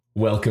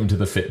Welcome to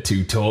the Fit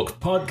to Talk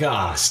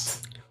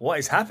podcast. What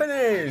is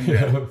happening?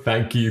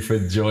 Thank you for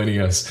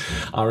joining us.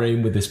 Our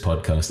aim with this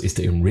podcast is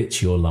to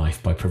enrich your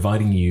life by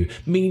providing you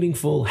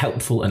meaningful,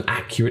 helpful, and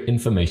accurate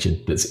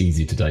information that's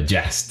easy to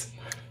digest.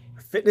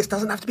 Fitness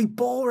doesn't have to be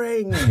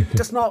boring.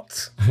 Just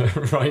not.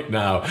 Right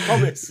now, I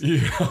promise.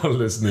 You are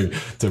listening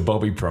to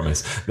Bobby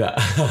Promise, that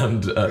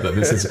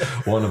this is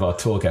one of our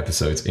talk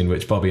episodes in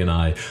which Bobby and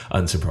I,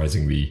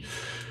 unsurprisingly,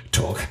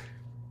 talk.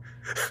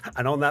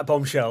 And on that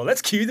bombshell,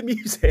 let's cue the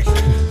music.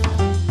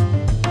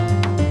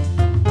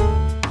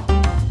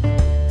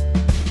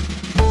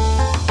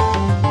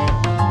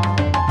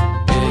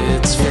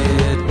 It's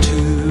Fit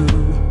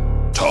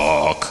to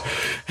Talk.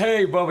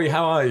 Hey, Bobby,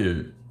 how are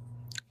you?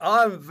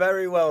 I'm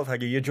very well,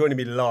 thank you. You're joining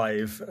me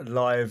live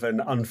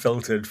and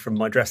unfiltered from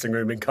my dressing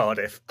room in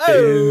Cardiff.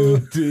 Oh!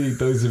 Indeed,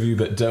 those of you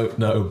that don't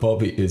know,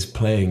 Bobby is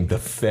playing the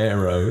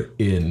Pharaoh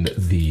in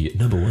the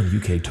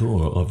 #1 UK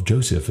tour of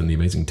Joseph and the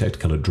amazing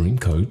Technicolor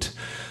Dreamcoat.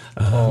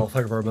 Thank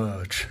you very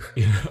much.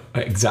 Yeah,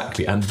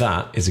 exactly, and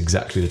that is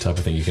exactly the type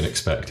of thing you can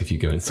expect if you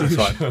go and see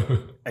the show.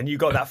 And you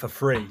got that for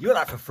free. You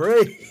got that for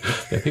free.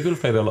 Yeah, people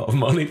have paid a lot of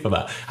money for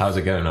that. How's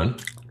it going on?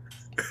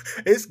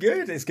 It's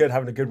good. It's good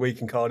having a good week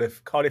in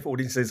Cardiff. Cardiff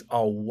audiences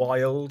are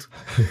wild.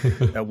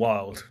 They're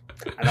wild.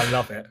 And I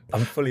love it.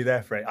 I'm fully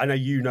there for it. I know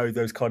you know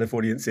those Cardiff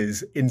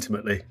audiences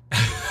intimately.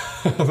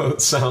 That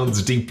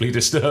sounds deeply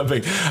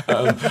disturbing.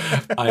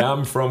 I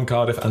am from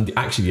Cardiff, and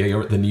actually, yeah,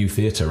 you're at the New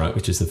Theatre, right?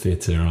 Which is the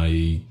theatre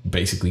I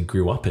basically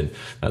grew up in.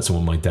 That's the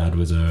one my dad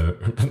was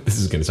this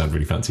is going to sound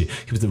really fancy.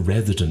 He was the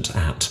resident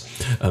at,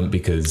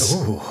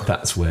 because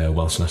that's where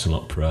Welsh National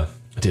Opera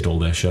did all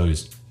their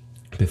shows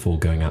before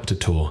going out to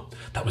tour.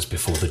 That was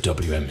before the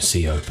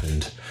WMC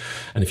opened.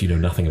 And if you know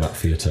nothing about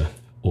theatre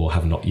or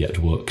have not yet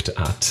worked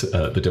at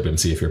the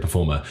WMC if you're a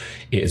performer,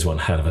 it is one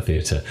hell of a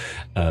theatre.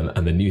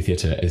 And the New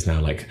Theatre is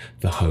now like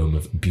the home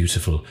of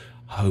beautiful,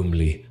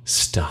 homely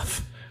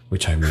stuff,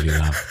 which I really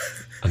love.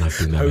 And I've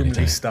been there many Homely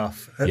times.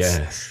 stuff.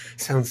 Yes.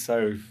 Sounds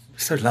so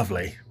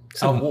lovely.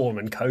 So warm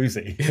and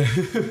cosy.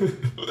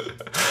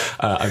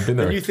 I've been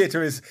there. The New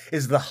Theatre is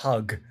the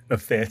hug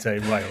of theatre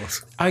in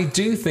Wales. I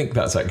do think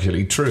that's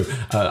actually true.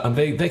 And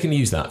they can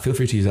use that. Feel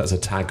free to use that as a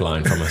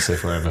tagline from us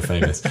if we're ever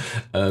famous.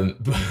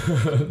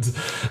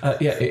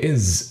 Yeah, it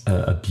is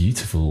a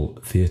beautiful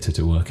theatre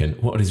to work in.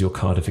 What is your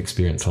Cardiff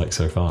experience like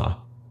so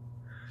far?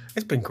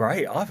 It's been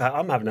great.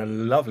 I'm having a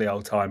lovely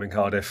old time in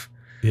Cardiff.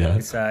 Yeah,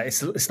 it's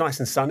nice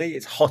and sunny.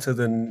 It's hotter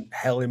than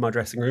hell in my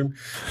dressing room.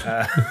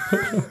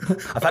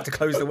 I've had to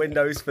close the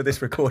windows for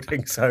this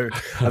recording, so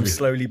I'm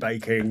slowly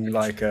baking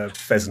like a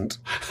pheasant.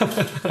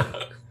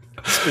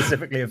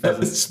 Specifically a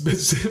pheasant.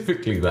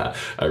 Specifically that.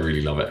 I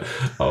really love it.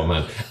 Oh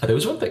man, there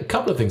was a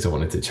couple of things I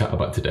wanted to chat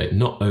about today.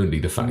 Not only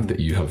the fact that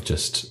you have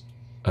just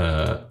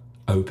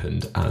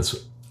opened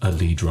as a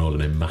lead role in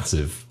a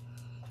massive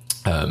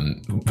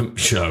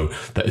show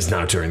that is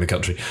now touring the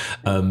country.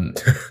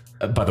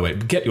 By the way,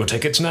 get your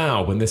tickets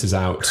now. When this is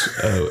out,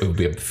 it will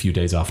be a few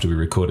days after we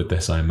recorded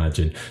this, I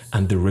imagine.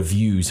 And the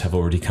reviews have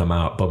already come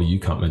out. Bobby,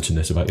 you can't mention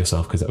this about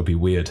yourself because that would be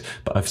weird.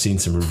 But I've seen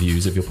some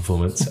reviews of your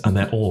performance, and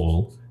they're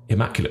all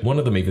immaculate. One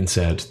of them even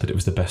said that it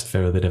was the best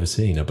Pharaoh they'd ever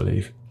seen, I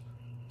believe.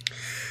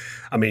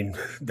 I mean,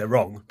 they're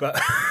wrong, but...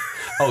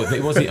 Oh,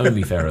 it was the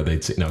only Pharaoh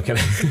they'd seen. No, can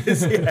I?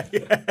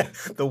 yeah.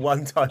 The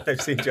one time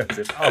they've seen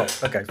Joseph. Oh,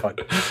 okay, fine.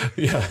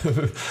 Yeah.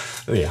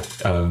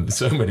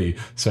 So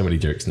many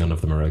jokes. None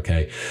of them are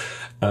okay.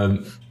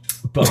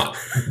 But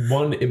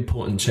one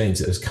important change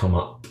that has come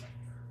up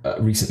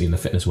recently in the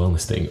fitness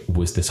wellness thing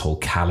was this whole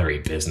calorie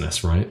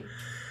business, right?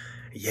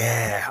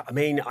 Yeah, I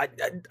mean,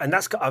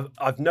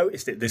 I've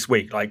noticed it this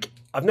week. Like,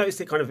 I've noticed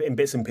it kind of in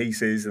bits and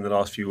pieces in the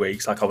last few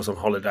weeks. Like, I was on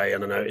holiday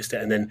and I noticed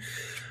it, and then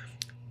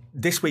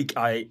this week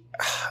I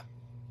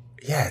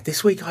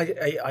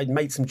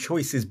made some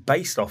choices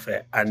based off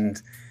it,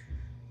 and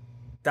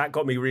that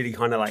got me really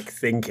kind of like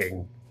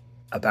thinking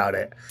about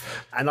it.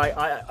 And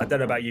I don't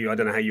know about you, I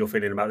don't know how you're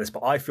feeling about this,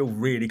 but I feel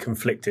really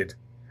conflicted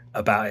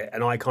about it,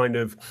 and I kind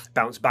of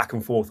bounce back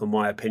and forth on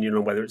my opinion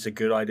on whether it's a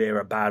good idea or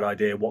a bad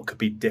idea, what could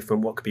be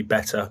different, what could be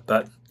better.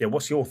 But yeah,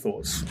 what's your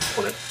thoughts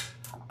on it?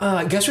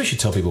 I guess we should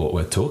tell people what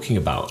we're talking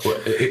about.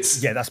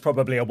 Yeah, that's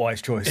probably a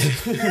wise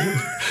choice.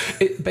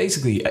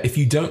 Basically, if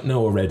you don't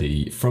know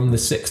already, from the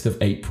 6th of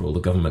April,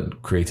 the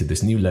government created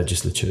this new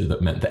legislature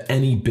that meant that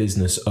any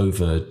business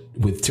over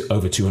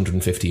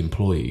 250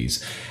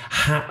 employees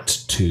had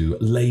to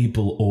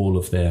label all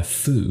of their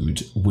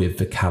food with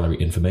the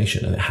calorie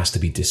information, and it has to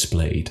be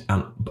displayed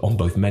and on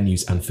both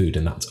menus and food,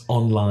 and that's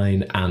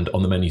online and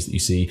on the menus that you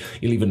see.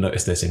 You'll even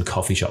notice this in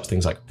coffee shops,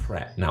 things like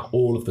Pret. Now,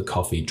 all of the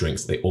coffee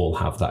drinks, they all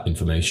have that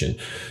information.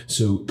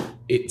 So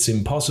it's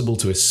impossible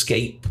to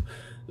escape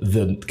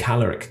the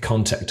caloric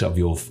content of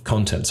your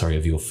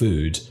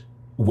food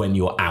when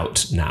you're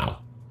out now.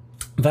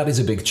 That is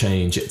a big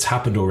change. It's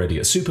happened already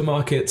at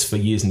supermarkets for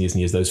years and years and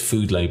years. Those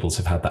food labels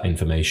have had that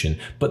information,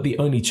 but the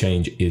only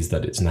change is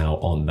that it's now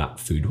on that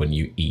food when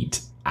you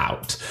eat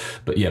out.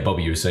 But yeah,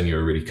 Bobby, you were saying you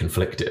were really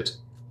conflicted.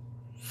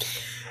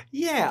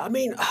 Yeah, I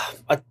mean,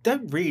 I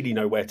don't really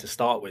know where to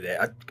start with it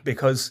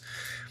because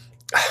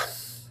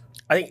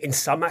I think in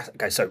some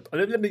okay, so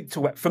let me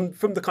talk about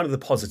from the kind of the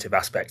positive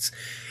aspects.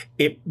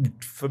 It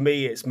for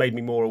me, it's made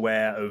me more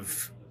aware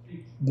of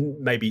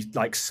maybe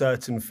like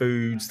certain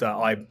foods that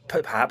I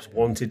perhaps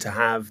wanted to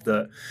have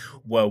that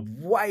were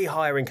way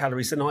higher in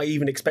calories than I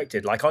even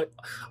expected. Like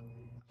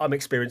I'm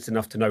experienced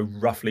enough to know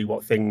roughly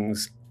what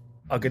things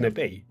are going to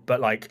be, but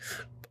like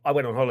I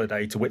went on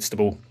holiday to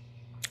Whitstable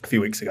a few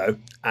weeks ago,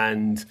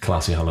 and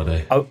classy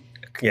holiday. Oh,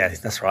 yeah,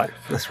 that's right.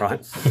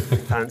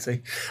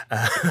 Fancy.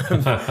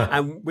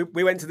 And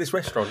we went to this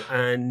restaurant,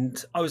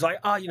 and I was like,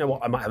 you know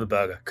what? I might have a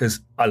burger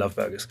because I love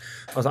burgers.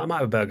 I was like, I might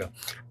have a burger,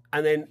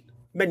 and then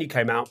menu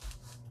came out,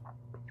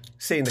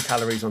 seeing the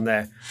calories on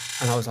there,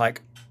 and I was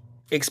like,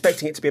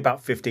 expecting it to be about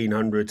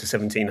 1,500 to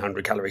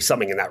 1,700 calories,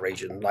 something in that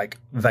region, like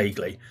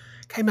vaguely.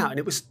 Came out, and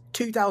it was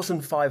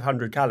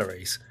 2,500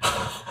 calories,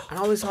 and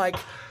I was like,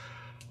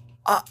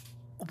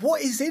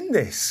 what is in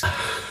this?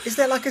 Is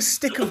there like a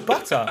stick of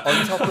butter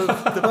on top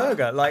of the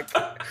burger? Like,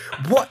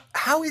 what?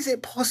 How is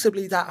it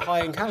possibly that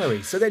high in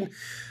calories? So then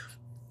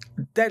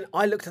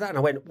I looked at that and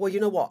I went, well, you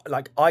know what?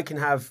 Like, I can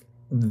have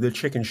the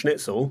chicken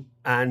schnitzel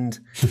and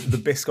the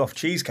Biscoff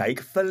cheesecake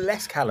for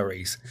less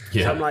calories.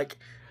 Yeah. So I'm like,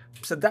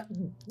 so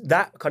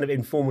that kind of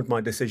informed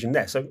my decision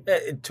there. So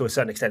to a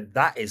certain extent,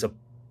 that is a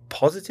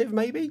positive,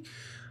 maybe.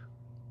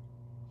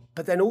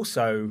 But then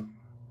also,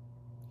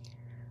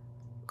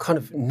 kind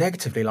of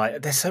negatively,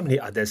 like there's so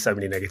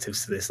many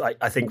negatives to this. Like,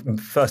 I think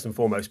first and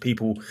foremost,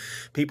 people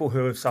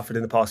who have suffered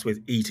in the past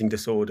with eating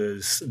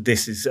disorders,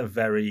 this is a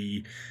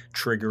very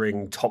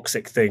triggering,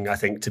 toxic thing, I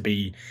think, to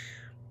be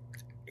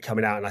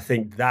coming out. And I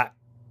think that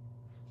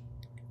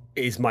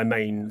is my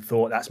main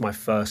thought. That's my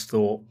first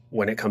thought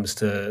when it comes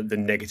to the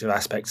negative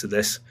aspects of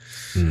this.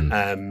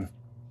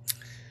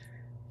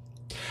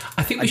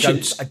 I think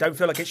I don't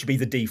feel like it should be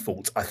the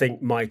default. I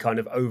think my kind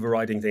of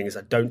overriding thing is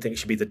I don't think it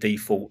should be the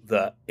default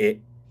that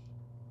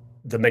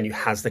the menu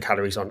has the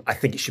calories on. I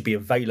think it should be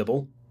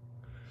available,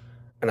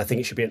 and I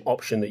think it should be an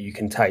option that you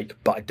can take,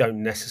 but I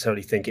don't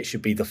necessarily think it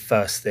should be the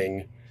first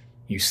thing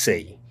you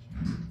see.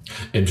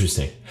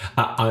 Interesting.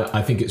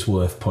 I think it's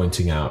worth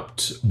pointing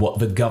out what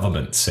the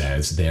government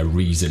says their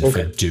reason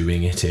for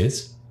doing it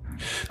is.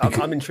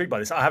 I'm intrigued by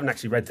this. I haven't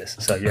actually read this,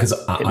 so yeah. Because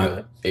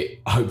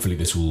hopefully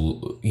this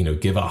will,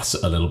 give us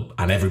a little,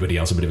 and everybody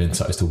else, a bit of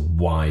insight as to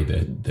why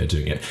they're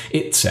doing it.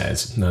 It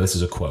says, now this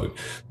is a quote: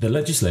 "The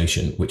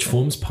legislation, which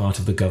forms part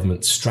of the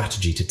government's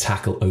strategy to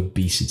tackle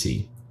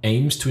obesity,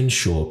 aims to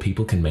ensure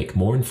people can make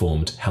more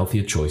informed,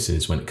 healthier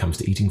choices when it comes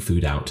to eating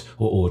food out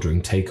or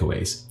ordering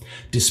takeaways.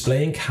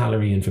 Displaying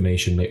calorie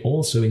information may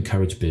also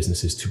encourage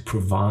businesses to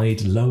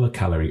provide lower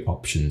calorie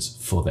options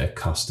for their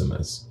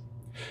customers."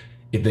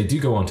 They do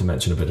go on to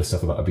mention a bit of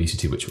stuff about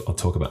obesity, which I'll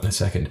talk about in a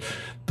second.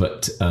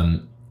 But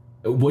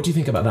what do you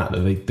think about that?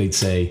 That they'd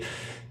say,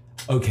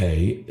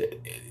 okay,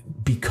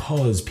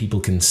 because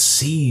people can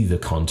see the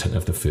content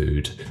of the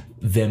food,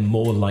 they're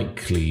more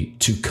likely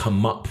to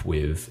come up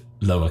with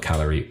lower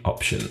calorie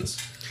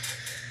options.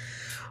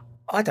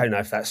 I don't know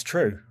if that's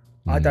true.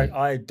 I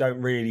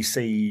don't really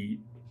see.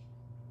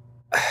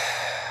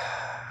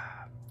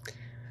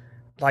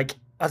 Like,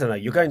 I don't know.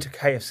 You're going to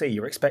KFC.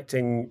 You're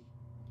expecting.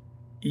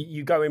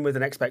 You go in with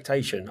an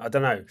expectation. I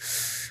don't know.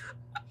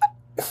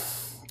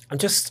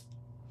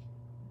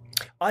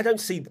 I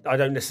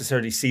don't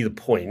necessarily see the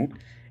point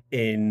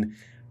in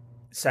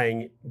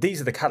saying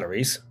these are the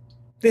calories.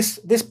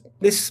 This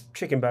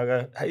chicken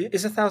burger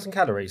is 1,000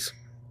 calories,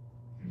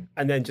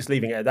 and then just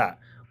leaving it at that.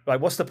 Like,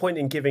 what's the point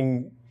in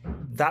giving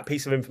that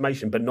piece of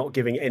information but not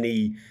giving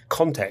any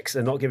context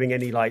and not giving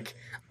any like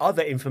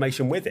other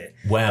information with it?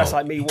 Well, that's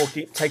like me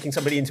taking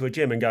somebody into a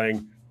gym and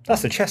going,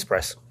 "That's a chest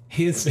press."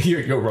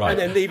 You're right. And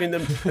then leaving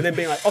them and then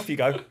being like, off you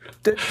go,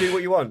 do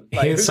what you want.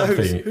 Like,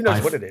 who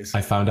knows what it is?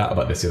 I found out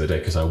about this the other day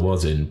because I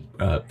was in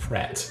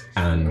Pret,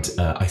 and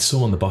I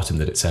saw on the bottom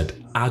that it said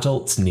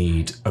adults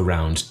need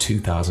around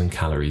 2,000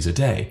 calories a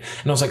day.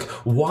 And I was like,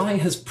 why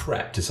has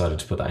Pret decided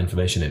to put that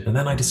information in? And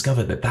then I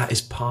discovered that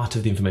is part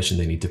of the information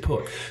they need to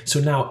put. So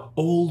now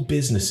all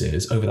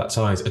businesses over that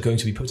size are going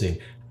to be putting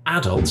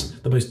adults,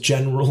 the most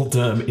general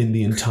term in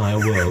the entire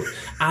world.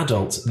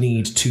 Adults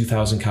need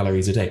 2,000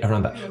 calories a day,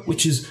 around that,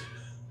 which is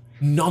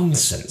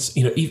nonsense.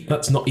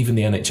 That's not even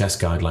the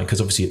NHS guideline, because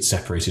obviously it's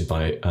separated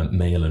by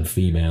male and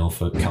female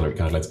for caloric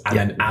guidelines. And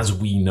then, as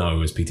we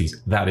know as PTs,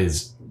 that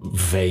is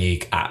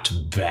vague at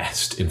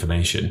best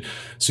information.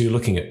 So you're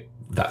looking at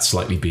that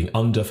slightly being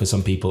under for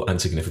some people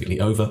and significantly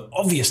over,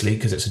 obviously,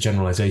 because it's a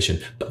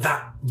generalization. But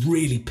that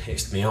really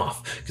pissed me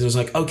off, because I was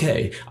like,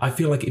 okay, I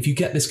feel like if you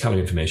get this calorie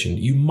information,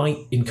 you might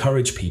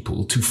encourage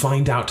people to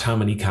find out how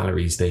many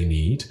calories they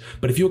need.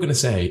 But if you're going to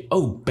say,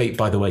 oh,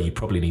 by the way, you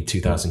probably need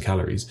 2,000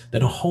 calories,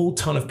 then a whole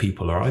ton of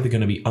people are either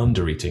going to be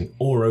under eating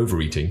or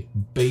overeating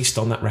based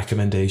on that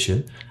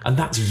recommendation. And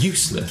that's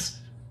useless.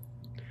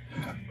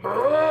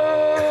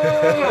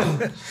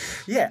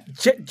 Yeah,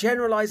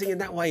 generalizing in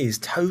that way is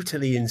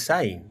totally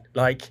insane.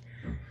 Like,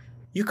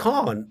 You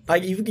can't.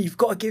 Like you've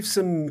got to give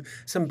some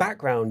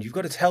background. You've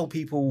got to tell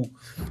people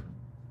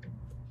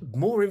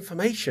more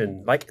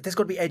information. Like there's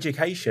got to be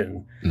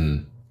education.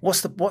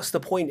 What's the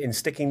point in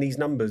sticking these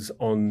numbers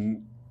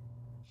on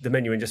the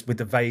menu and just with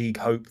the vague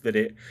hope that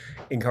it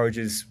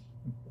encourages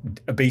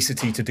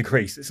obesity to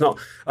decrease? It's not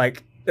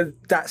like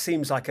that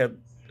seems like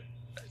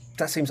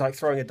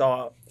throwing a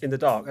dart in the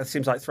dark. That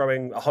seems like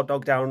throwing a hot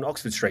dog down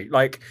Oxford Street.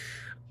 Like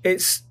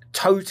it's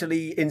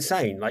totally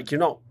insane. Like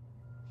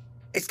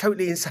it's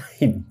totally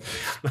insane.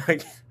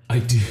 Like I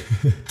do.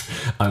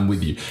 I'm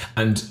with you.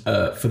 And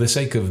for the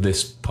sake of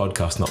this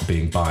podcast not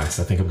being biased,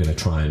 I think I'm going to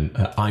try and...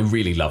 I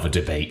really love a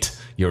debate.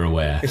 You're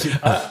aware.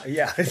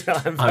 Yeah,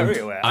 I'm very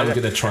aware. I'm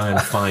going to try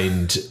and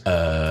find...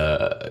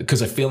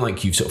 Because I feel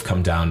like you've sort of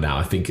come down now.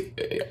 I think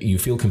you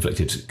feel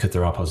conflicted because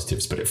there are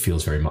positives, but it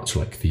feels very much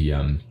like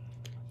the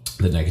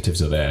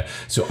negatives are there.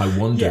 So I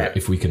wonder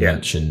if we can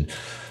mention...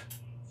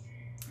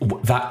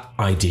 that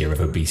idea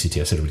of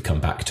obesity. I said we'd come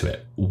back to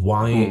it.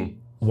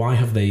 Why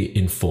have they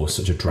enforced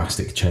such a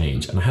drastic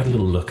change? And I had a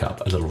little look up,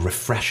 a little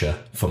refresher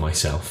for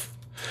myself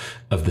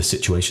of the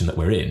situation that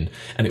we're in.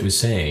 And it was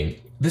saying,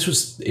 this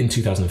was in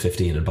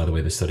 2015, and by the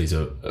way, the studies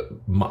are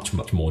much,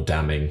 much more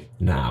damning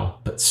now,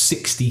 but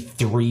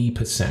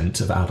 63%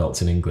 of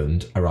adults in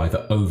England are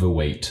either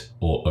overweight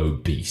or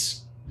obese.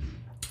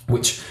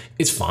 Which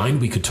is fine.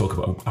 We could talk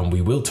about, and we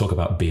will talk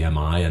about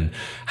BMI and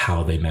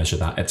how they measure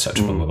that,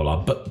 etc. Blah, blah, blah,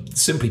 blah. But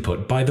simply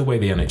put, by the way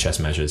the NHS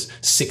measures,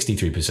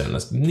 63%,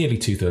 that's nearly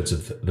 2/3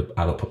 of the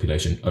adult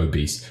population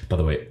obese. By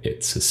the way,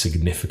 it's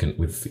significant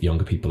with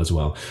younger people as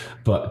well.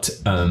 But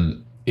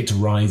it's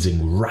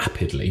rising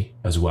rapidly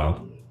as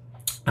well.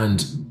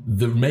 And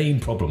the main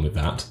problem with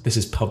that, this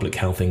is Public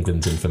Health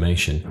England's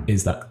information,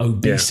 is that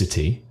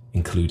obesity...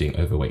 including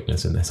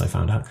overweightness in this, I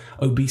found out.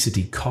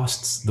 Obesity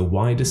costs the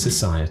wider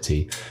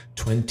society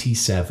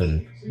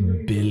 £27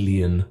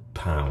 billion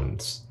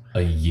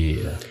a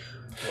year.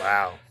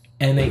 Wow.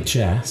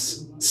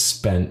 NHS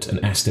spent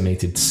an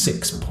estimated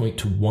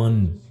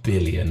 £6.1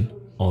 billion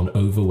on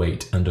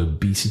overweight and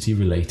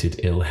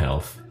obesity-related ill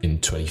health in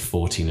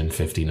 2014 and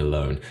 15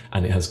 alone,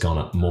 and it has gone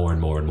up more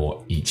and more and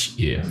more each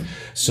year.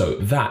 So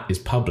that is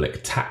public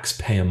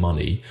taxpayer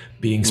money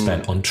being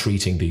spent on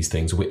treating these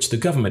things, which the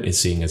government is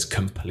seeing as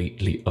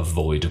completely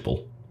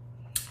avoidable.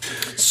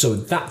 So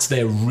that's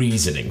their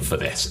reasoning for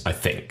this, I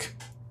think.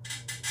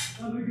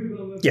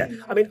 Yeah,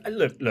 I mean,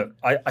 look.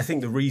 I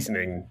think the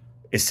reasoning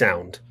is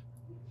sound.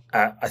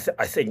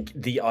 I think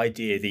the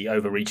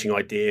overreaching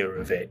idea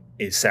of it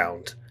is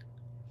sound.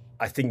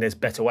 I think there's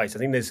better ways. I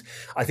think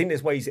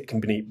there's ways it can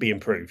be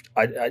improved.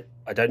 I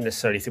don't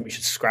necessarily think we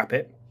should scrap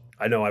it.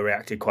 I know I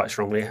reacted quite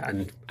strongly,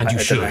 and you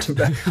should.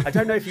 I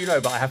don't know if you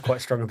know, but I have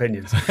quite strong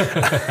opinions.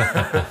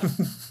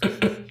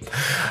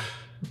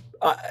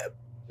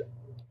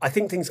 I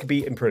think things can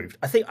be improved.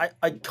 I think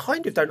I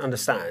kind of don't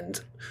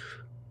understand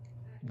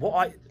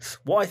what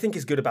I think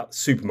is good about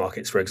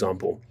supermarkets, for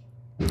example,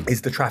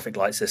 is the traffic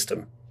light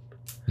system.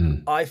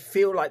 I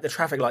feel like the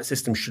traffic light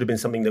system should have been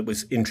something that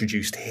was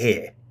introduced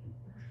here,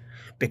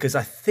 because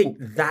I think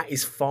that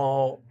is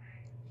far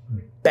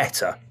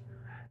better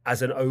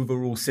as an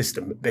overall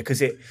system,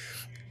 because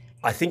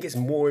I think it's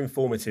more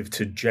informative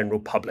to general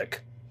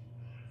public.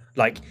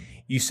 Like,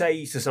 you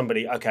say to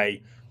somebody,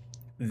 okay,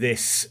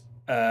 this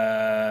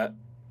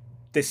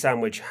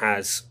sandwich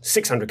has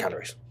 600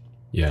 calories.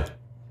 Yeah.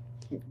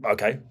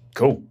 Okay,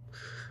 cool.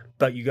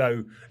 But you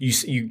go, you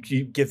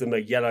give them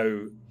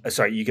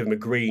you give them a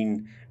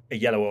green, a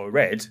yellow, or a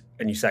red,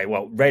 and you say,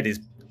 well, red is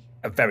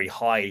a very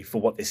high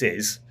for what this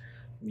is,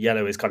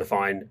 yellow is kind of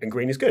fine, and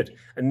green is good.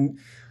 And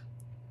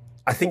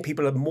I think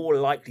people are more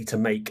likely to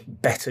make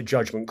better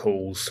judgment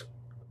calls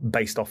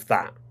based off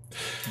that,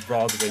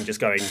 rather than just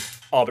going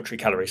arbitrary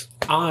calories.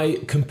 I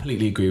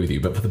completely agree with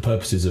you, but for the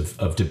purposes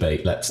of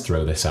debate, let's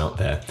throw this out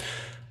there.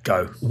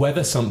 Go.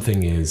 Whether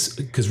something is,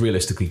 because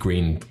realistically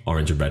green,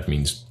 orange and red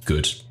means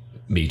good,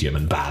 medium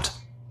and bad.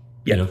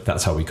 Yeah. You know,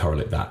 that's how we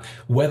correlate that.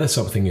 Whether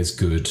something is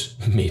good,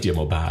 medium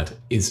or bad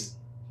is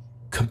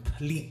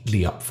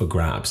completely up for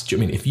grabs. Do you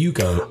know what I mean? If you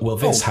go, well,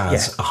 this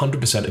has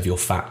 100% of your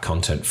fat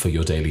content for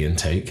your daily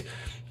intake,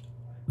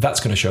 that's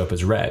going to show up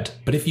as red.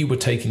 But if you were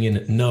taking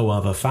in no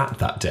other fat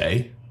that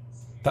day,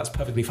 that's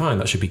perfectly fine.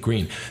 That should be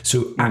green.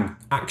 So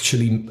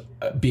actually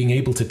being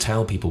able to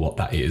tell people what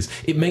that is,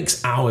 it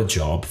makes our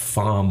job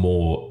far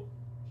more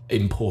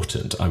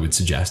important, I would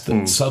suggest,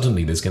 that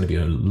suddenly there's going to be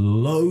a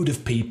load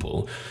of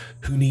people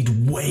who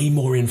need way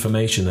more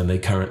information than they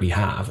currently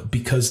have,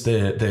 because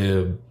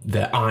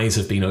their eyes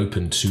have been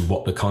opened to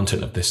what the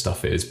content of this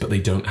stuff is, but they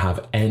don't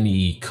have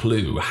any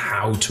clue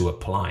how to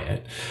apply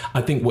it.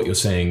 I think what you're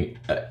saying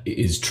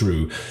is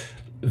true,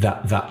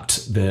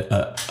 that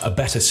a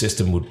better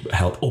system would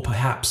help, or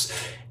perhaps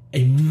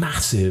a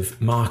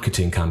massive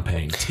marketing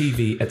campaign,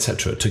 TV,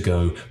 etc., to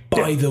go,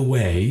 by the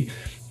way,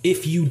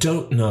 if you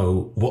don't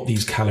know what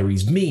these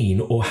calories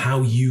mean or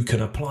how you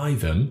can apply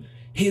them,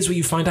 Here's where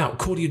you find out.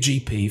 Call your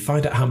GP,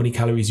 find out how many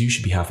calories you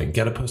should be having,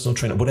 get a personal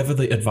trainer, whatever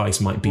the advice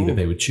might be that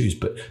they would choose,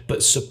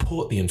 but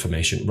support the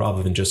information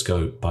rather than just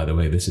go, by the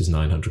way, this is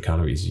 900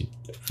 calories, you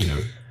know.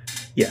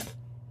 Yeah.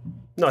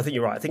 No, I think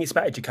you're right. I think it's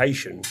about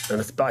education.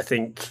 But I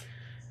think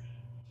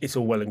it's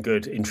all well and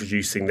good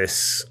introducing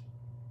this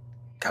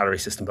calorie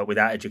system, but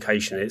without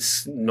education,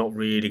 it's not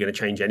really going to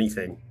change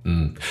anything.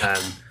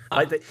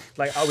 I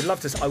would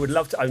love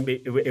to. I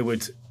mean, it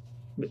would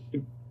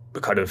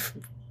kind of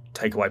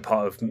take away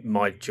part of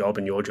my job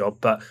and your job,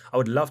 but I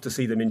would love to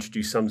see them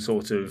introduce some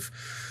sort of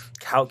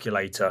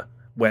calculator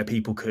where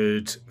people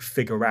could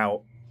figure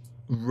out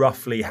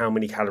roughly how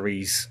many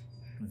calories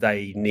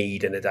they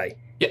need in a day.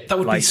 Yeah, that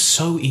would be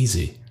so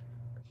easy.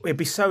 It'd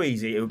be so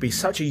easy. It would be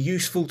such a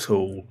useful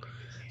tool.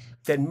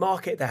 Then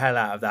market the hell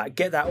out of that.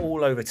 Get that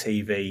all over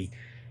TV.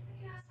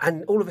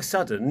 And all of a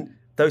sudden,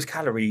 those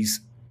calories...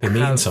 They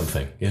mean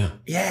something, yeah.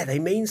 Yeah, they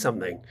mean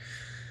something.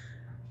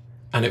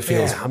 And it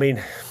feels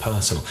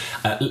personal.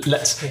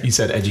 You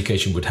said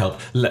education would help.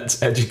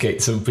 Let's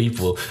educate some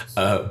people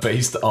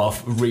based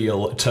off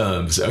real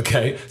terms,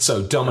 okay?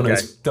 So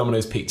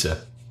Domino's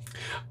Pizza.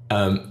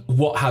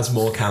 What has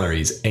more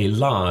calories, a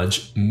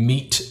large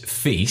meat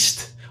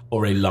feast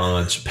or a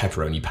large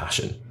pepperoni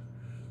passion?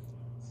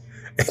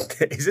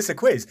 Is this a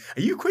quiz?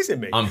 Are you quizzing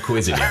me? I'm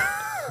quizzing you.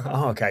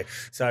 Oh, okay.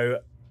 So,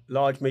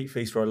 large meat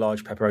feast or a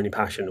large pepperoni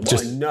passion.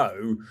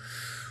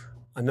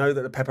 I know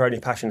that the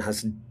pepperoni passion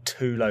has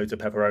 2 loads of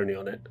pepperoni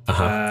on it.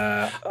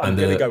 I'm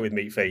going to go with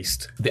meat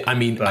feast.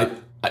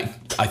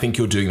 I think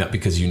you're doing that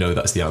because you know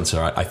that's the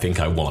answer I think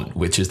I want,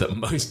 which is that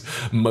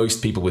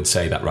most people would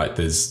say that, right?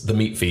 There's the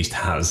meat feast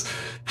has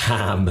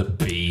ham,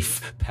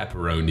 beef,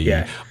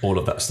 pepperoni, all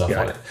of that stuff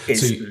on it.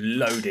 It's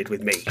loaded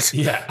with meat.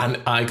 Yeah, and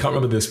I can't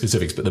remember the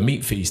specifics, but the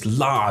meat feast,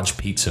 large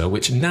pizza,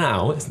 which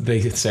now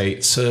they say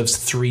serves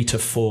 3 to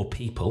 4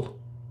 people.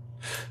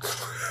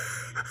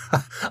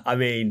 I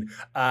mean,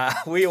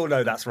 we all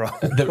know that's wrong.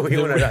 We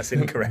all know that's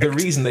incorrect. The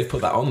reason they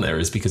put that on there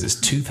is because it's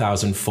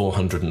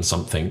 2,400 and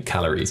something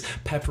calories.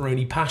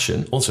 Pepperoni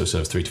Passion also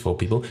serves 3 to 4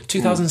 people,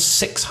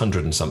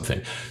 2,600 and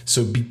something.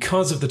 So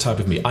because of the type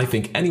of meat, I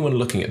think anyone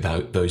looking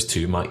at those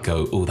two might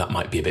go, oh, that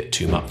might be a bit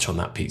too much on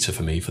that pizza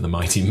for me, for the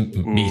mighty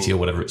meaty or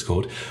whatever it's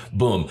called.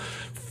 Boom.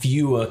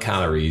 Fewer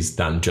calories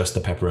than just the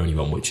pepperoni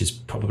one, which is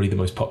probably the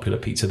most popular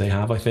pizza they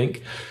have, I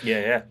think.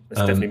 Yeah. That's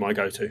definitely my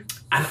go-to.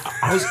 And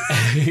I was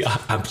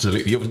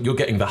absolutely, you're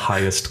getting the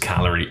highest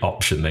calorie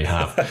option they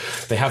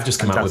have. They have just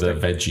come out with a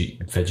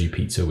veggie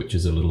pizza, which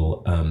is a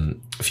little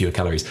fewer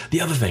calories.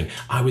 The other thing,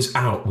 I was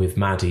out with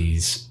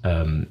Maddie's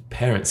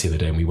parents the other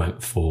day, and we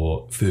went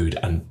for food,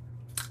 and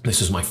this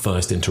was my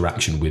first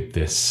interaction with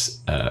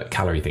this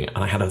calorie thing,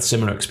 and I had a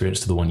similar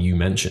experience to the one you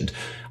mentioned.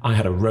 I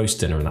had a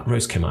roast dinner, and that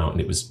roast came out, and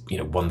it was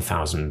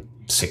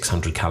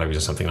 1,600 calories or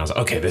something. And I was like,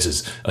 okay, this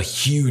is a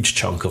huge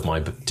chunk of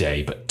my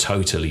day, but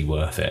totally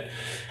worth it.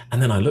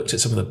 And then I looked at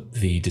some of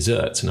the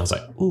desserts, and I was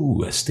like,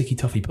 ooh, a sticky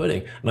toffee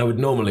pudding. And I would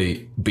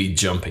normally be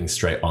jumping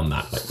straight on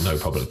that, like no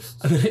problem.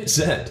 And then it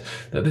said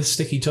that this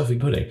sticky toffee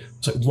pudding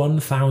was like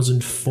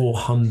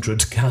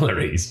 1,400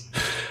 calories.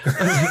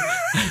 I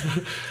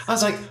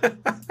was like,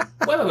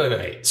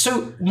 wait.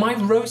 So my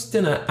roast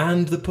dinner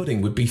and the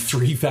pudding would be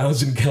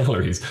 3,000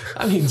 calories.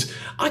 That means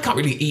I can't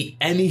really eat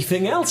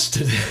anything else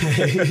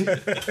today.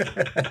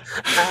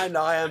 And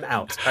I am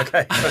out.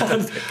 Okay.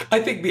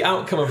 I think the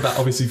outcome of that,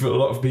 obviously, for a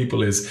lot of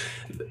people is,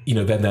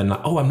 then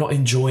like, oh, I'm not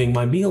enjoying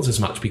my meals as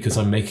much because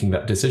I'm making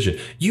that decision.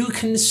 You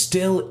can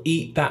still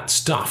eat that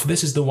stuff.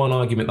 This is the one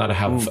argument that I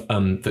have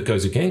that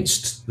goes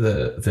against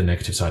the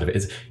negative side of it,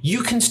 is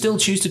you can still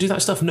choose to do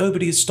that stuff.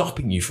 Nobody is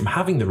stopping you from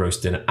having the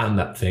roast dinner and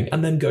that thing,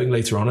 and then going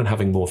later on and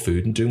having more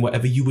food and doing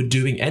whatever you were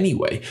doing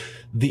anyway.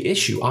 The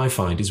issue I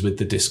find is with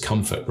the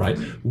discomfort, right?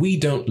 We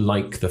don't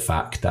like the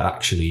fact that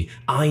actually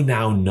I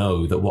now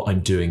know that what I'm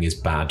doing is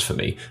bad for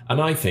me.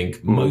 And I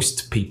think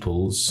most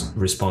people's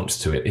response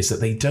to it is that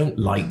they don't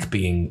like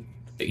being,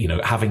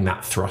 having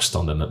that thrust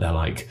on them, that they're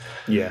like,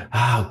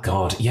 oh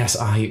God, yes,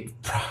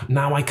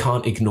 now I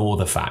can't ignore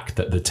the fact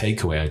that the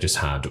takeaway I just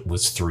had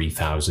was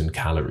 3,000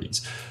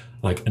 calories.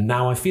 Like, and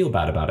now I feel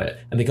bad about it.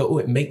 And they go, oh,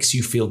 it makes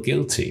you feel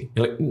guilty.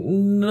 You're like,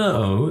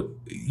 no,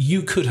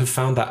 you could have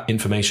found that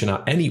information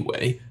out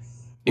anyway.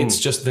 It's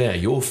just there.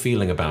 Your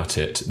feeling about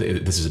it,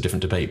 this is a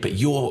different debate, but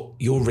your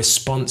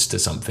response to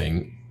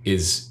something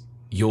is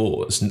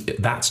yours.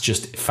 That's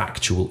just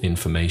factual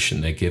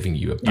information they're giving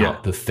you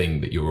about the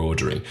thing that you're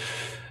ordering.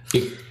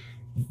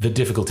 The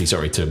difficulty,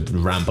 sorry to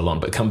ramble on,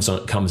 but comes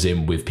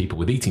in with people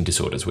with eating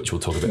disorders, which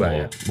we'll talk a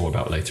bit more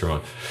about later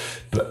on.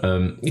 But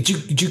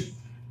did you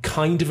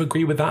kind of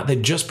agree with that? They're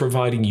just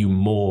providing you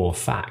more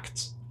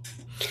facts.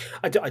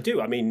 I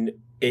do. I mean,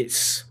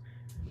 it's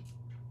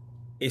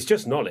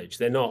just knowledge.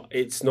 The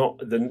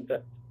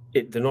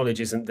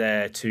knowledge isn't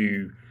there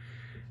to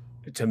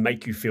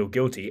make you feel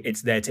guilty.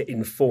 It's there to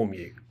inform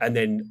you, and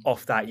then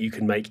off that you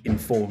can make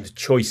informed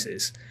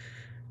choices.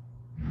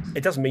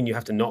 It doesn't mean you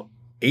have to not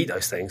eat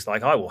those things.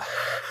 Like, I will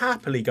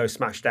happily go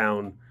smash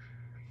down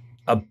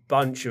a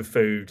bunch of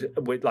food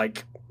with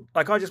like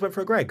I just went for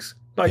a Greg's.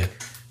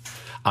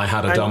 I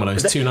had a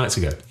Domino's 2 nights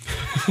ago.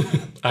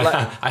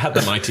 I had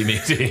the mighty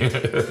meeting.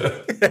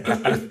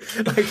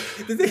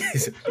 The thing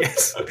is,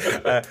 yes.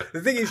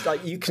 The thing is,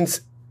 like, you can.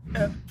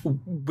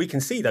 We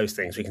can see those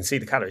things. We can see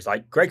the calories.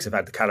 Like Greggs have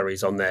had the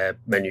calories on their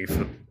menu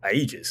for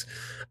ages,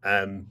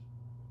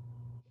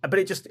 but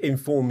it just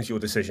informs your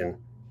decision.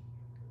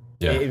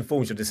 Yeah. It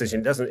informs your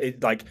decision. It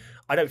doesn't. Like,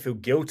 I don't feel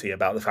guilty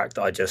about the fact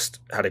that I just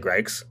had a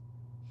Greggs.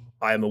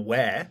 I am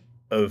aware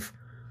of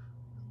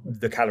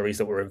the calories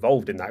that were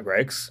involved in that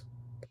Greggs,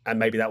 and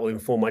maybe that will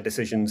inform my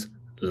decisions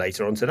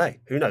later on today.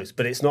 Who knows?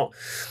 But it's not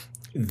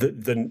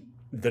the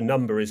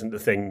number isn't the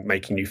thing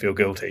making you feel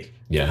guilty.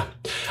 Yeah,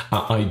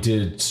 I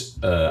did.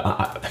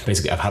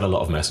 Basically, I've had a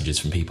lot of messages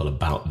from people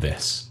about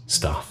this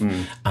stuff,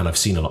 and I've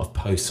seen a lot of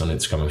posts on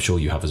Instagram. I'm sure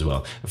you have as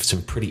well, of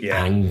some pretty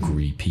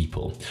angry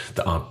people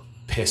that are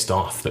pissed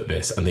off at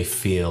this, and they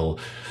feel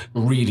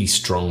really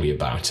strongly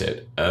about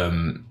it.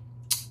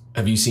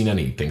 Have you seen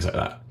any things like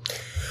that?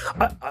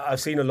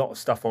 I've seen a lot of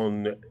stuff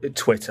on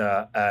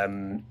Twitter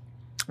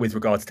with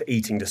regards to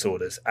eating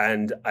disorders,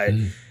 and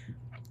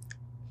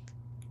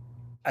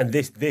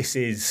this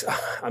is,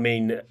 I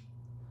mean,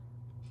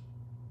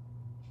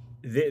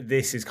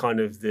 this is kind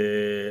of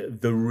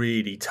the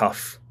really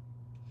tough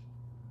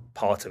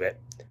part of it,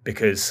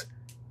 because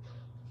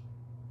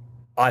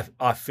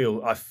I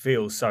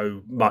feel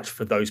so much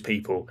for those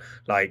people.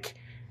 Like,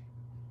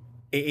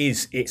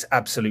 it's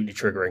absolutely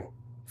triggering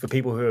for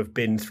people who have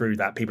been through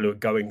that, people who are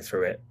going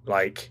through it.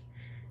 Like,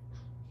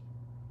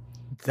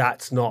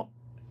 that's not,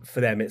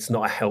 for them, it's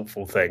not a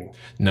helpful thing.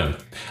 No.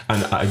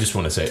 And I just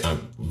want to say,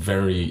 I'm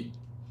very,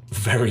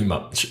 very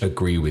much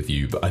agree with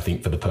you, but I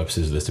think for the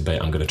purposes of this debate,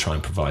 I'm going to try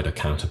and provide a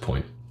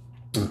counterpoint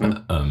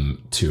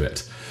to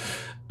it.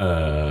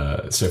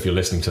 So if you're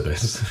listening to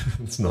this,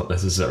 it's not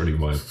necessarily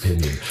my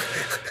opinion.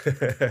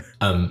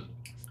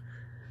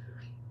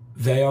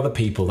 They are the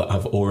people that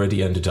have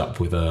already ended up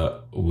with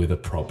a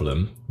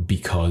problem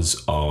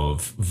because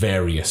of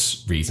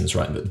various reasons,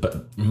 right?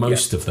 But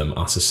most of them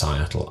are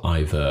societal,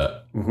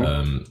 either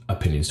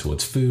opinions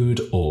towards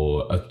food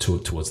or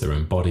towards their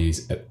own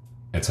bodies,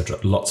 etc.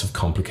 Lots of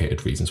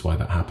complicated reasons why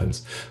that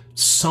happens.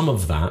 Some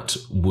of that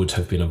would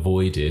have been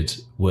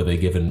avoided were they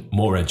given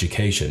more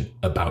education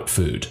about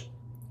food.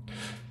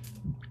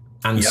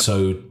 And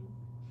so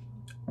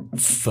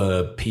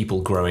for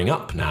people growing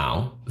up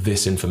now,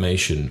 this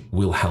information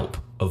will help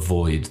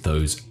avoid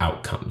those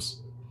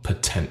outcomes,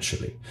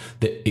 potentially.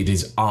 It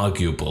is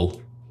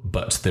arguable,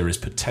 but there is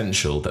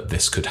potential that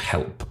this could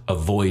help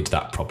avoid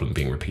that problem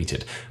being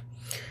repeated.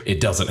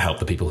 It doesn't help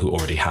the people who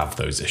already have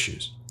those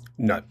issues.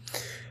 No.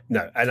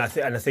 And I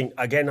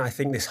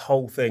think this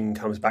whole thing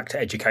comes back to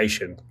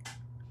education.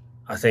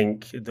 I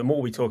think the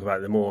more we talk about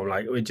it, the more,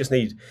 like, we just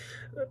need...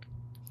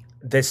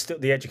 There's still,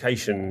 the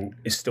education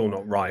is still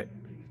not right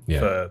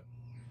for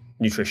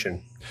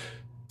nutrition.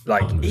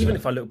 Like, 100%. even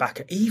if I look back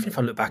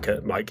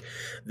at like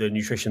the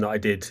nutrition that I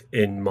did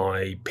in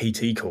my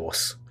PT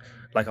course,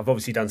 like, I've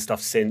obviously done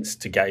stuff since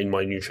to gain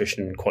my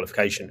nutrition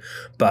qualification,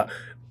 but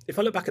if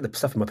I look back at the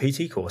stuff in my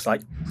PT course,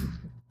 like,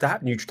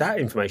 that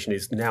information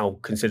is now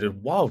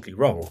considered wildly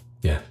wrong.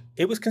 Yeah,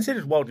 it was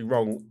considered wildly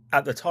wrong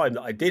at the time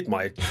that I did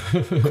my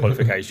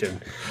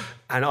qualification.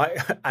 And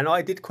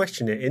I did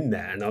question it in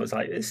there, and I was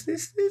like, this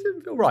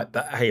doesn't feel right.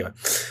 But hey,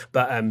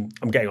 but I'm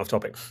getting off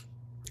topic.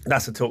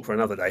 That's a talk for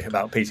another day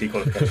about PT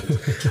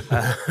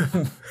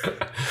qualifications.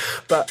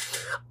 But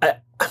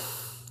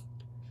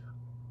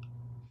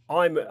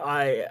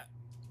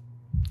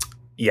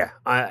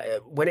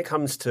when it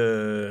comes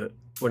to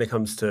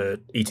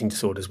eating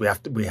disorders, we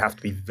have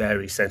to be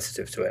very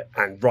sensitive to it,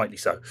 and rightly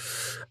so.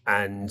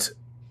 And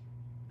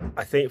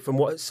I think from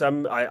what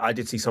I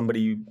did see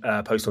somebody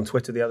post on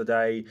Twitter the other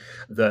day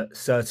that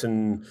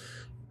certain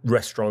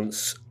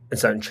restaurants and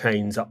certain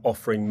chains are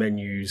offering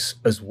menus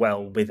as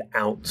well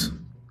without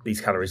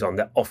these calories on.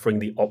 They're offering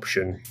the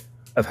option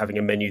of having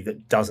a menu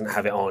that doesn't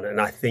have it on,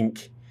 and I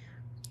think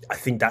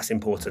that's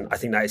important. I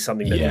think that is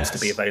something that needs to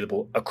be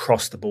available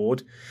across the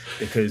board,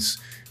 because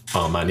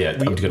I'm going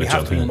to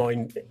jump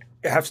in.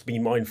 It has to be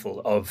mindful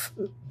of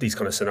these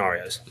kind of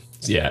scenarios.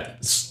 Yeah,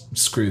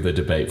 screw the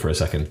debate for a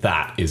second.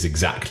 That is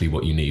exactly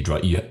what you need,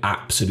 right? You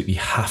absolutely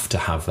have to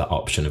have that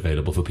option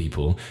available for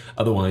people.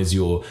 Otherwise,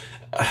 you're,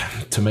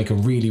 to make a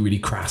really, really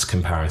crass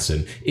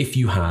comparison, if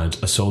you had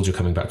a soldier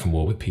coming back from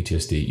war with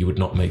PTSD, you would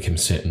not make him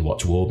sit and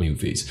watch war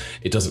movies.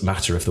 It doesn't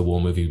matter if the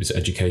war movie was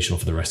educational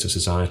for the rest of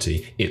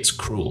society. It's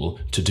cruel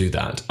to do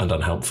that and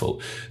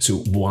unhelpful. So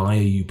why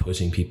are you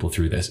putting people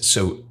through this?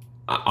 So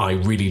I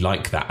really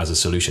like that as a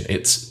solution.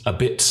 It's a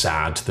bit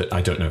sad that,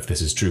 I don't know if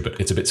this is true, but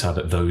it's a bit sad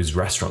that those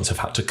restaurants have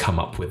had to come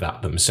up with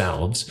that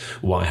themselves.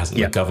 Why hasn't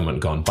the government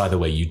gone, by the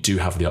way, you do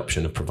have the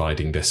option of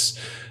providing this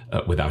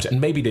without it.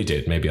 And maybe they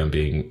did. Maybe I'm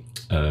being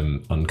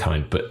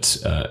unkind, but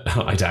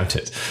I doubt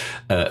it.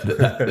 But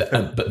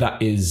that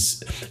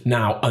is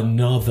now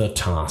another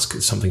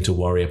task, something to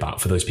worry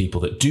about for those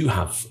people that do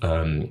have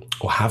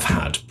or have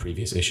had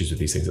previous issues with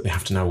these things, that they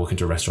have to now walk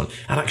into a restaurant.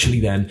 And actually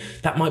then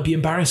that might be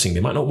embarrassing. They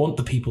might not want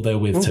the people they're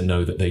with to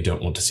know that they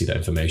don't want to see that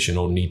information,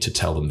 or need to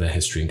tell them their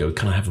history and go,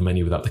 can I have a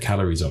menu without the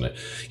calories on it?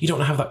 You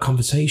don't have that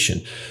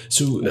conversation.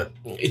 So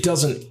it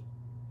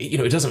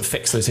doesn't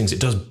fix those things. It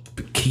does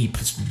keep,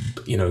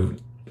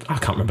 I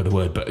can't remember the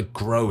word, but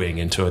growing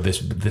into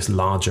this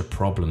larger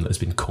problem that's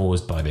been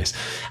caused by this.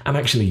 And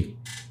actually,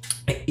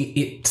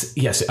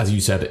 yes, as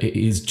you said, it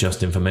is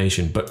just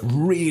information, but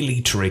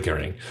really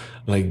triggering.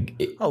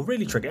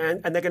 Really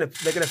triggering, and they're gonna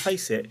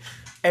face it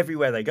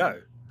everywhere they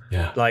go.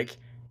 Yeah, like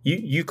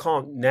you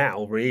can't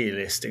now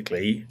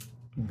realistically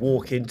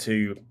walk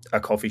into a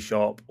coffee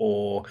shop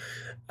or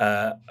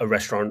a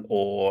restaurant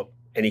or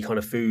any kind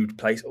of food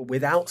place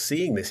without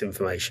seeing this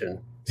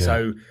information. Yeah.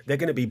 So they're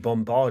going to be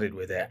bombarded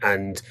with it.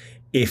 And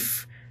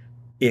if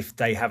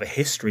they have a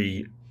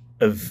history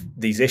of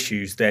these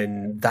issues,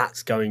 then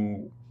that's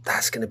going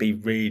to be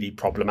really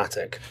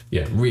problematic.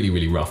 Yeah, really,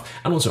 really rough.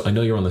 And also, I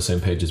know you're on the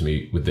same page as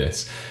me with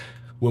this.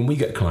 When we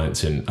get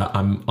clients in,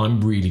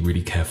 I'm really,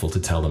 really careful to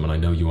tell them, and I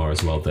know you are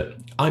as well, that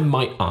I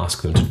might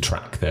ask them to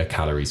track their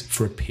calories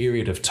for a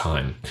period of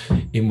time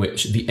in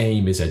which the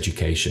aim is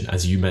education,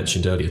 as you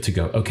mentioned earlier, to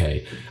go,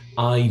 okay,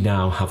 I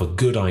now have a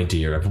good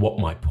idea of what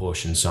my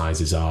portion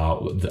sizes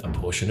are, that a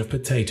portion of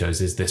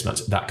potatoes is this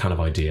much, that kind of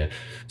idea,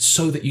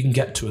 so that you can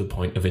get to a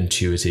point of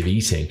intuitive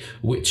eating,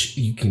 which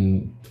you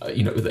can,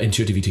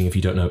 intuitive eating, if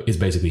you don't know, is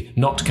basically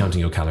not counting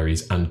your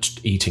calories and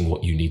eating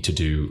what you need to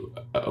do,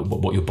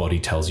 what your body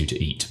tells you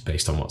to eat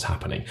based on what's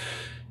happening.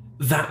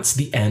 That's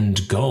the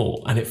end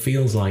goal. And it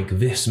feels like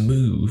this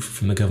move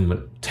from the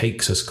government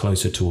takes us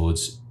closer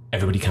towards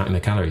everybody counting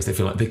their calories. They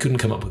feel like they couldn't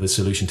come up with a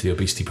solution to the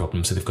obesity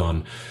problem, so they've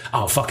gone,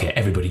 oh, fuck it,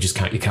 everybody just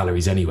count your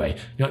calories anyway.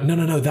 You're like,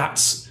 no,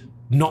 that's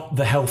not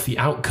the healthy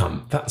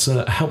outcome. That's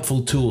a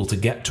helpful tool to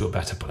get to a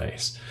better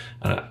place.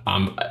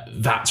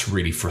 That's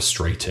really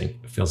frustrating.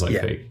 It feels like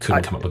they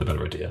couldn't come up with a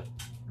better idea.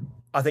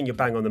 I think you're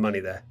bang on the money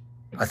there.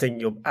 I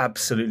think you're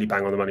absolutely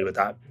bang on the money with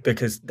that,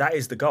 because that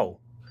is the goal.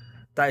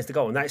 That is the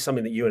goal, and that is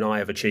something that you and I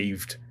have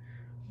achieved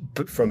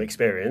from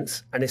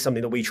experience, and it's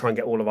something that we try and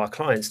get all of our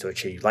clients to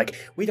achieve. Like,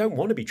 we don't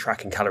want to be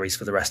tracking calories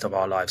for the rest of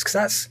our lives,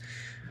 because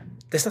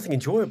there's nothing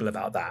enjoyable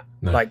about that.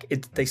 No. Like,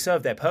 they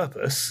serve their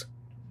purpose,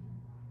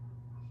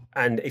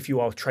 and if you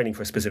are training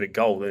for a specific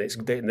goal, then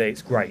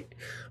it's great.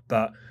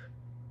 But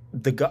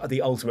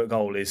the ultimate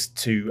goal is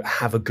to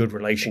have a good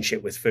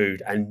relationship with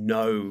food and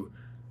know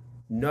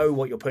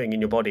what you're putting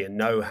in your body and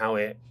know how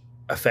it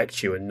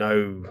affects you, and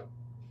know,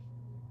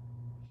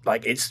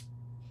 like,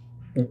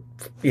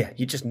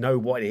 you just know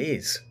what it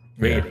is,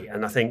 really. Yeah.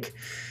 And I think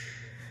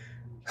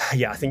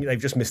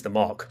they've just missed the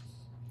mark.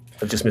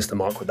 They've just missed the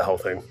mark with the whole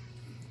thing.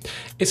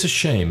 It's a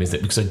shame, isn't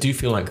it? Because I do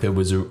feel like there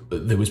was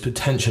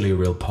potentially a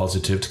real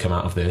positive to come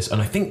out of this.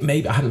 And I think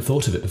maybe, I hadn't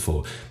thought of it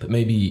before, but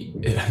maybe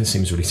it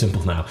seems really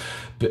simple now.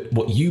 But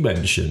what you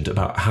mentioned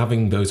about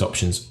having those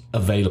options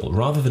available,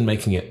 rather than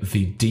making it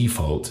the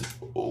default,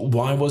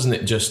 why wasn't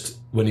it just,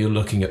 when you're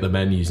looking at the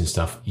menus and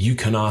stuff, you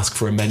can ask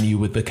for a menu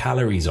with the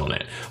calories on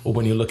it? Or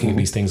when you're looking at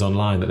these things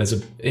online, that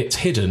it's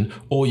hidden,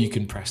 or you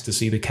can press to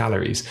see the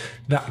calories.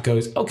 That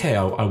goes, okay,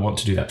 I want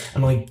to do that.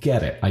 And I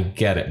get it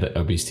that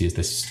obesity is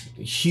this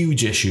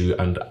huge issue,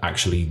 and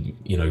actually,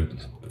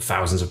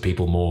 thousands of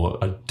people more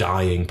are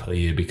dying per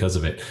year because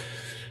of it.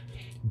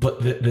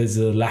 But there's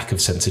a lack of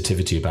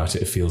sensitivity about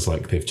it. It feels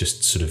like they've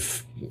just sort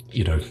of,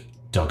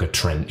 dug a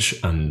trench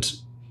and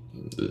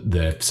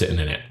they're sitting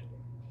in it.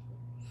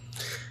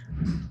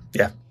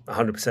 Yeah,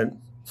 100%.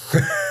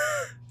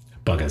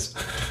 Buggers.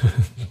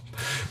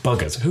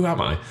 Buggers. Who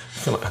am I?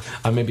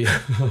 I'm maybe a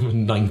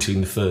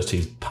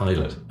 1930s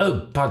pilot.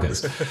 Oh,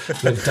 buggers.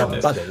 We've done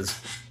this. Buggers.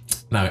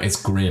 No,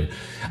 it's grim.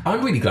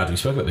 I'm really glad we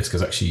spoke about this,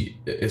 because actually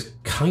it's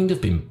kind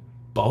of been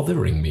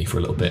bothering me for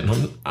a little bit,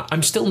 and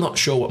I'm still not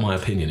sure what my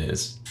opinion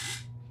is.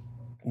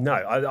 No,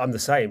 I'm the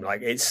same.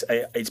 Like, it's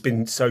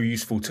been so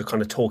useful to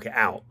kind of talk it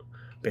out,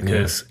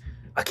 because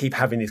I keep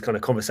having these kind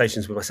of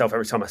conversations with myself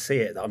every time I see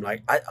it, that I'm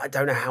like, I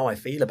don't know how I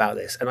feel about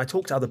this. And I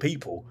talk to other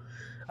people.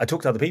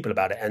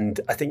 About it, and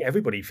I think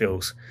everybody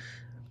feels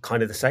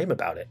kind of the same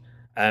about it.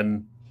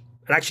 And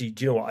actually,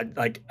 do you know what?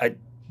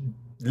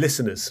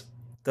 Listeners,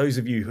 those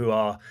of you who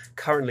are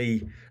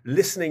currently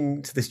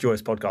listening to this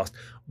joyous podcast,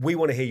 we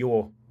want to hear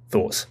your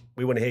thoughts.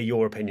 We want to hear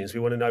your opinions. We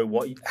want to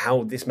know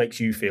how this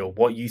makes you feel,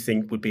 what you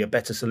think would be a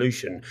better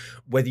solution,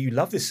 whether you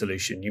love this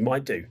solution. You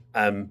might do,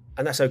 and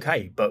that's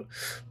okay. But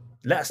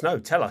let us know.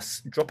 Tell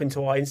us. Drop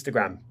into our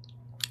Instagram.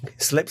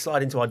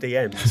 Slide into our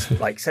DMs.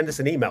 Like, send us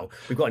an email.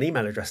 We've got an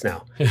email address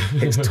now.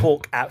 It's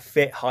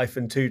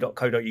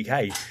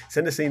talk@fit-2.co.uk.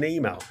 Send us an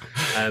email.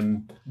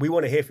 We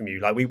want to hear from you.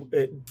 Like,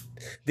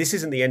 this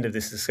isn't the end of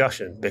this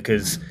discussion,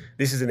 because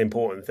this is an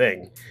important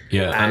thing.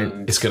 Yeah,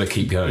 and it's going to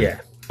keep going.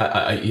 Yeah.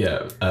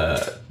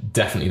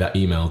 definitely that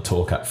email,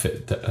 talk at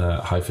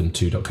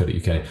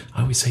fit-2.co.uk.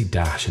 I always say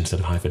dash instead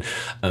of hyphen.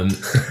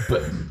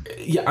 But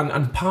yeah,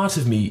 and part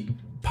of me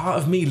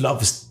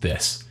loves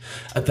this.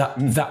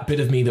 That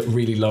bit of me that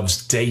really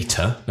loves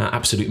data, that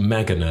absolute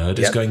mega nerd,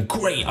 is going,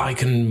 great, I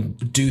can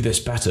do this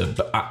better.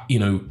 But,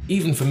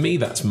 even for me,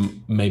 that's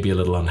maybe a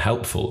little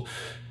unhelpful.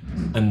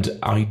 And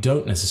I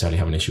don't necessarily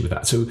have an issue with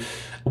that. So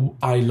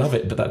I love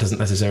it, but that doesn't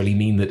necessarily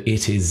mean that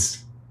it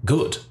is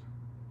good.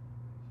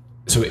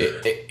 So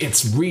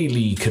it's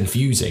really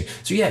confusing.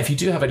 So yeah, if you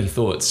do have any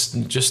thoughts,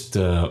 just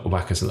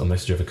whack us a little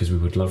message over, because we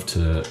would love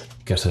to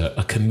get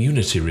a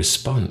community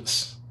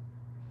response.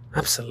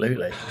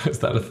 Absolutely. Is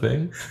that a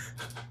thing?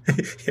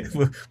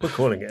 We're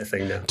calling it a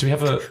thing now. Do we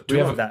have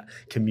that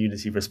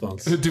community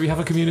response? Do we have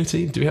a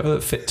community? Do we have a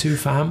Fit2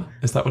 fam?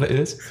 Is that what it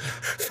is?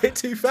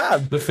 Fit2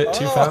 fam? The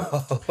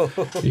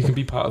Fit2 fam? You can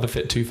be part of the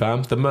Fit2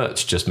 fam. The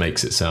merch just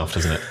makes itself,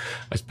 doesn't it?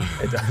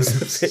 It does.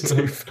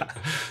 Fit2 fam.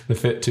 The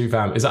Fit2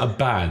 fam. Is that a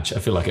badge? I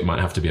feel like it might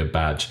have to be a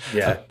badge.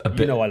 Yeah. I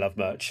love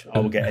merch. I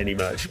will get any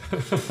merch.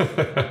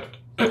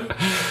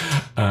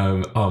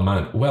 Oh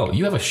man. Well,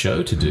 you have a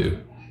show to do.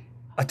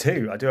 I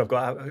do. I've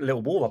got a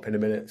little warm up in a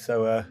minute.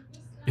 So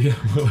yeah.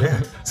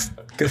 Yeah.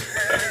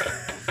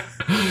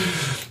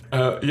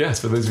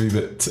 Yes, for those of you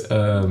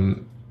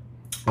that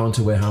aren't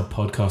aware how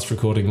podcast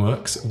recording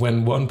works,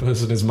 when one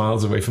person is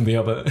miles away from the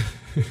other,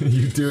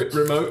 you do it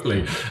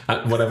remotely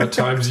at whatever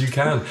times you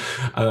can.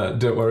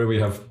 Don't worry, we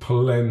have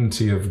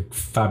plenty of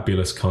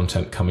fabulous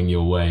content coming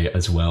your way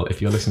as well.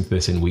 If you're listening to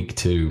this in week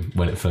 2,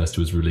 when it first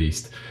was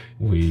released,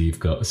 we've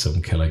got some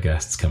killer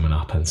guests coming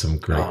up and some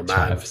great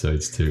chat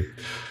episodes too.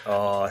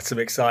 Oh, some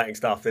exciting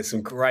stuff. There's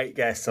some great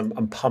guests.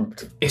 I'm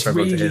pumped. It's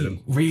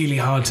really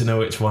hard to know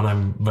which one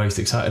I'm most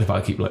excited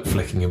about. I keep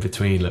flicking in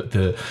between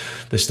the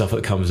stuff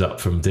that comes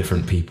up from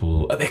different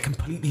people. They're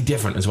completely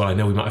different as well. I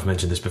know we might have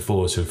mentioned this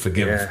before, so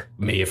forgive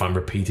me if I'm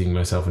repeating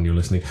myself when you're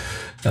listening.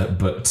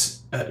 But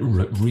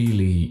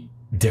really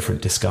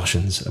different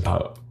discussions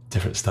about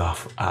different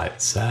stuff.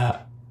 It's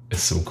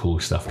some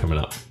cool stuff coming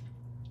up.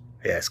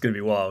 Yeah, it's going to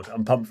be wild.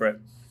 I'm pumped for it.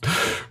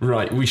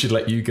 Right, we should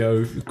let you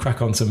go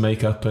crack on some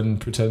makeup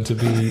and pretend to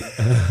be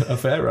a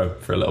Pharaoh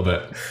for a little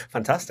bit.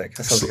 Fantastic.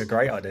 That sounds like a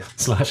great idea. /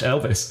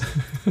 Elvis.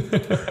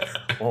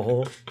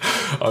 Oh,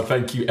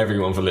 thank you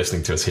everyone for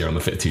listening to us here on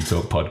the Fit2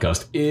 Talk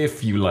podcast.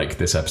 If you like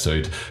this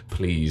episode,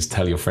 please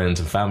tell your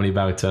friends and family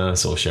about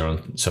us, or share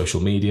on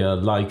social media,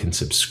 like and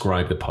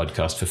subscribe the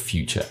podcast for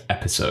future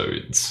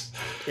episodes.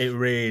 It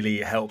really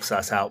helps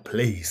us out,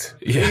 please.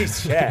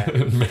 Please share.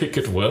 Make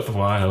it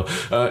worthwhile.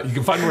 You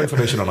can find more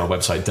information on our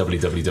website,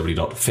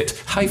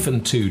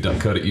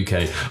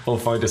 www.fit-2.co.uk, or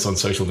find us on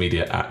social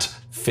media at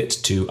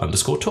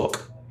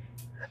fit2_talk.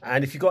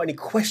 And if you've got any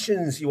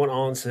questions you want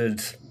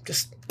answered,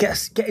 just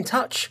get in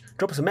touch.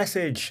 Drop us a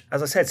message.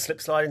 As I said,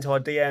 slide into our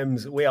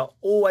DMs. We are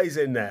always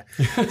in there.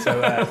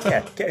 So,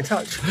 get in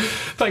touch.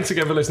 Thanks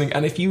again for listening.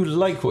 And if you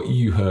like what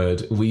you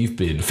heard, we've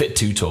been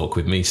Fit2 Talk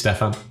with me,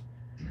 Steffan.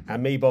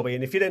 And me, Bobby.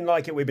 And if you didn't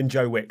like it, we've been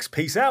Joe Wicks.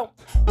 Peace out.